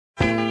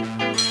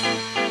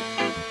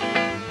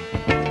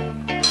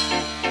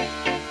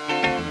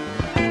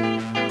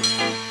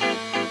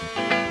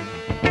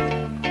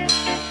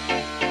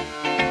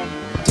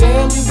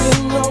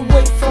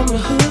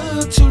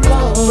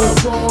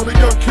all the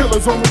young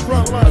killers on the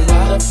front line. A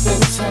lot of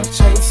things have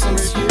changed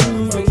since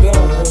you've been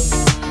gone.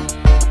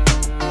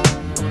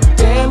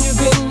 Damn, you've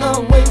been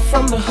away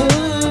from the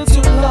hood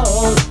too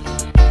long.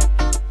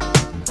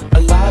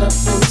 A lot of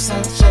things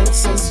have changed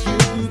since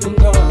you've been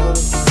gone.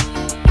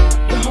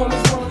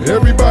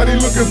 Everybody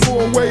looking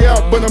for a way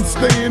out, but I'm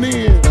staying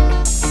in.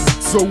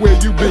 So where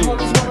you been?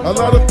 A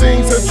lot of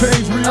things have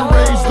changed,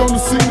 rearranged on the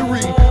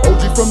scenery.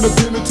 OG from the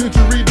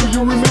penitentiary, do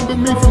you remember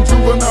me from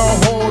juvenile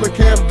hall, the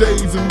camp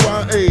days in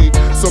YA?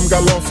 Some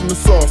got lost in the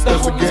sauce,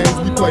 that's the games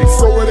we play.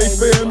 So are they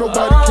fair?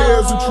 Nobody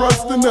cares and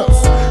trusts in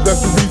us. That's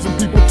the reason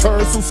people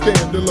turn so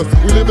scandalous.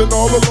 We living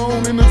all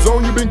alone in the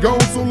zone, you been gone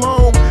so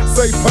long.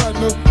 Say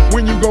partner,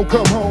 when you gon'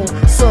 come home?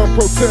 Some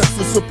protest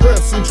and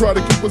suppress and try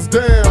to keep us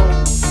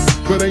down,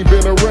 but ain't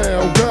been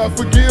around. God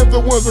forgive the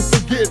ones that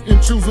forget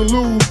and choose to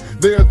lose.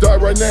 They'll die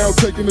right now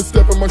taking a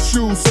step in my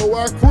shoes. So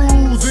I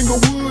cruise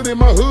Inglewood in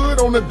my hood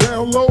on the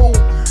down low,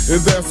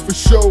 and that's for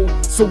sure.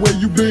 So where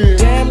you been?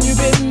 Damn, you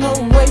been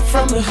away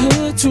from the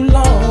hood too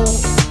long.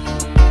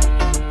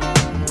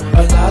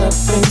 A lot of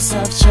things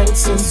have changed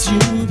since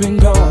you've been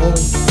gone.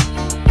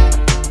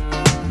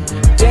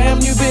 Damn,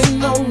 you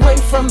been away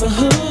from the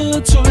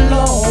hood too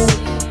long.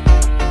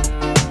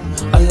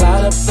 A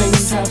lot of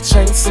things have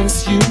changed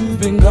since you've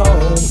been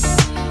gone.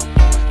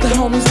 The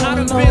homies I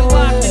done been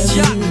locked and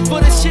shot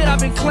for the shit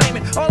I've been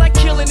claiming. All that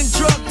killing and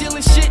drug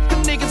dealing shit,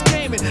 them niggas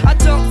gaming. I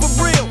dunk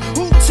for real,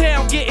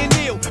 Town getting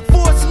ill.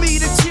 Force me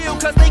to chill,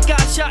 cause they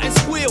got shot and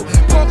squeal.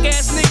 Punk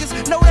ass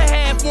niggas know the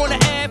half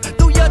wanna have.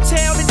 Through your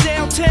town and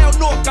downtown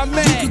North, I'm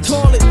mad. You can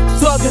call it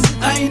thuggin',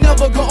 I ain't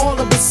never go all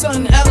of a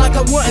sudden act like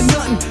I wasn't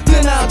nothing.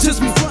 Then I'll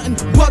just be frontin',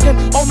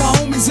 buggin'. All my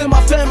homies and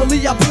my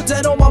family, I put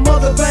that on my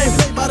mother vein.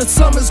 By the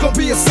summer's gonna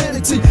be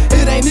insanity.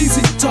 It ain't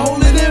easy to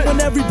hold it in when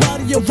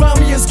everybody around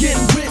me is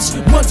getting rich,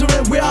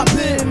 wondering where I've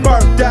been.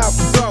 Burned out,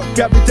 broke,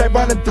 every day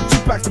running through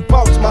 2 packs of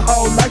pokes. My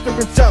whole life has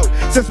been show.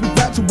 Since we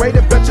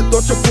graduated, bet you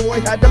thought your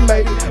boy had to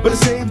make it. But it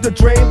seems the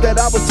dream that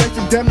I was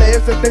chasing, damn near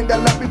is the thing that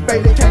left me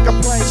faded. Can't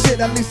complain, shit,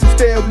 at least I'm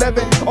still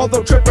living.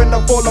 Although tripping,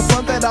 I'm full of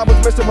fun that I was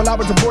missing when I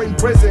was a boy in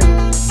prison.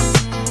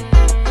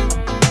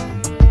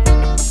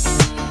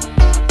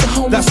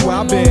 That's where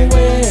I've been.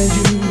 Where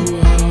you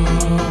are.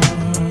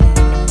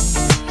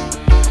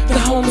 The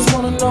homies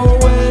wanna know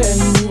where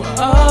you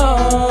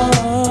are.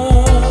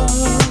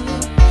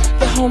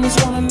 The homies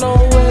wanna know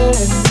where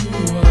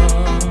you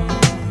are.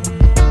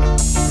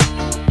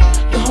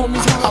 The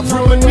homies wanna I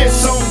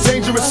reminisce on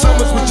dangerous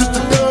summers with just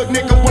a thug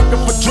nigga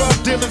working for drug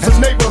dealers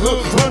in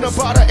neighborhood. Run up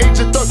by the age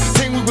of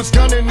 13, we was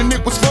gunning and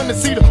it was fun to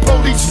see the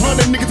police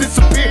running. Niggas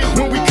disappear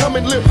when we come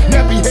and live.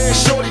 Nappy head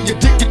shorty,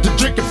 addicted to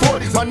drinking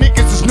 40. My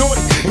niggas is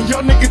naughty and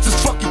y'all niggas is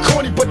fucking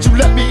corny, but you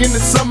let me in the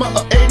summer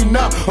of '89,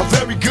 a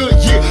very good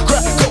year.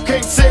 Crack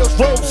cocaine sales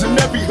rose in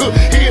every hood.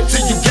 Here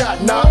till you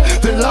got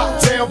knocked, then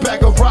locked down,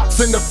 bag of rocks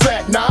in the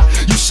fat knot.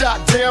 You shot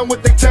down,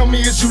 what they tell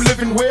me is you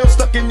living well,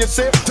 stuck in your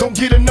cell. Don't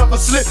get another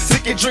slip,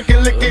 sick and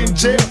drinking liquor in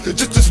jail.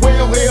 Just as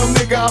well, hell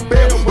nigga, I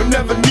bail.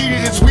 Whenever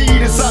needed, it's weed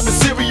inside the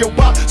cereal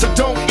box, so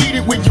don't eat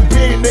it when you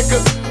been,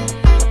 nigga.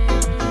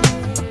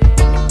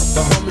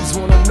 The homies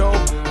wanna know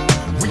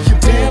where you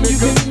been, Damn, you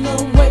been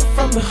away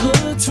from the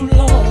hood too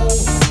long.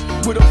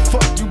 Where the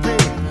fuck you been?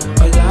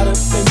 A lot of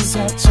things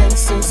have changed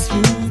since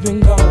you've been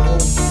gone.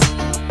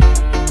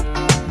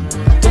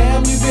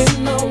 Damn, you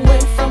been away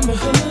from the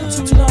hood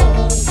too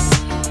long.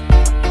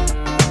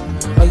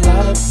 A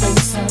lot of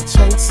things have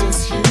changed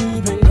since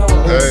you've been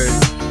gone. Hey,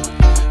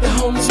 the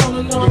homies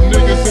wanna know them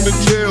niggas in the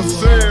jail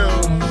cell,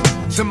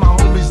 To my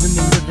homies in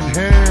the living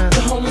hand.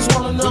 The homies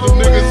wanna know to them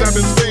niggas that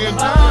been staying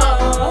down.